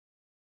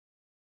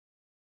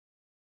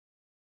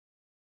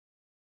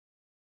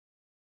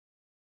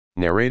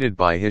Narrated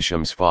by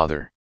Hisham's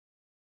father.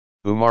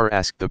 Umar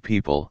asked the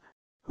people,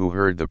 who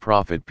heard the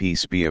Prophet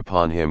peace be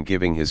upon him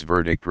giving his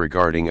verdict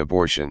regarding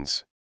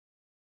abortions.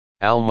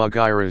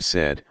 Al-Mughira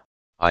said,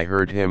 I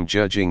heard him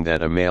judging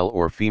that a male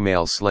or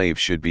female slave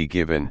should be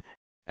given,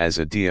 as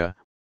a diya.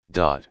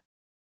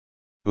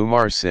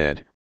 Umar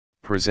said,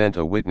 present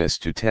a witness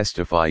to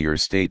testify your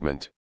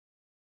statement.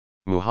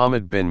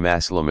 Muhammad bin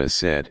Maslama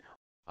said,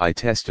 I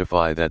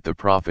testify that the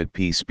Prophet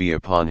peace be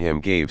upon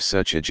him gave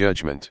such a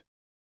judgment.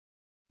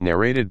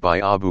 Narrated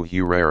by Abu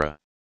Huraira.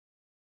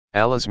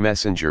 Allah's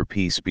Messenger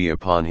peace be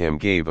upon him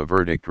gave a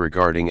verdict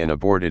regarding an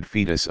aborted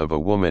fetus of a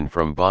woman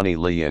from Bani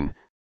Liyan,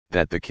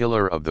 that the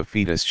killer of the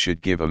fetus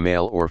should give a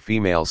male or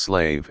female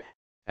slave,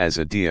 as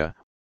a diya,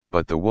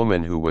 but the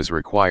woman who was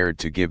required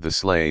to give the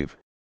slave,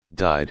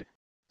 died,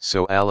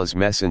 so Allah's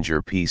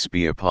Messenger peace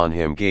be upon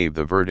him gave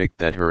the verdict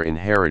that her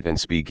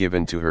inheritance be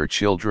given to her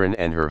children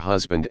and her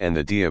husband and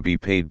the diya be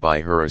paid by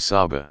her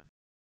asaba.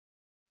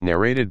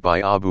 Narrated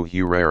by Abu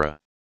Huraira.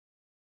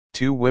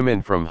 Two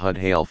women from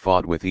Hudhail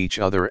fought with each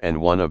other and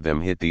one of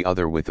them hit the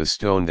other with a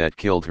stone that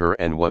killed her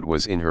and what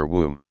was in her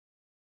womb.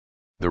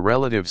 The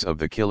relatives of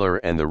the killer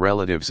and the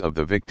relatives of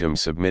the victim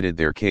submitted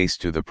their case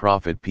to the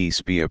Prophet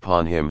peace be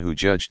upon him, who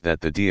judged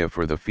that the diya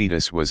for the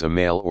fetus was a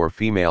male or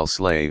female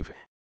slave,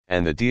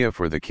 and the diya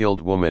for the killed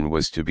woman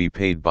was to be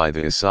paid by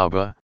the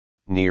asaba,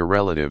 near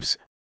relatives,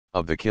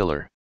 of the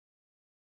killer.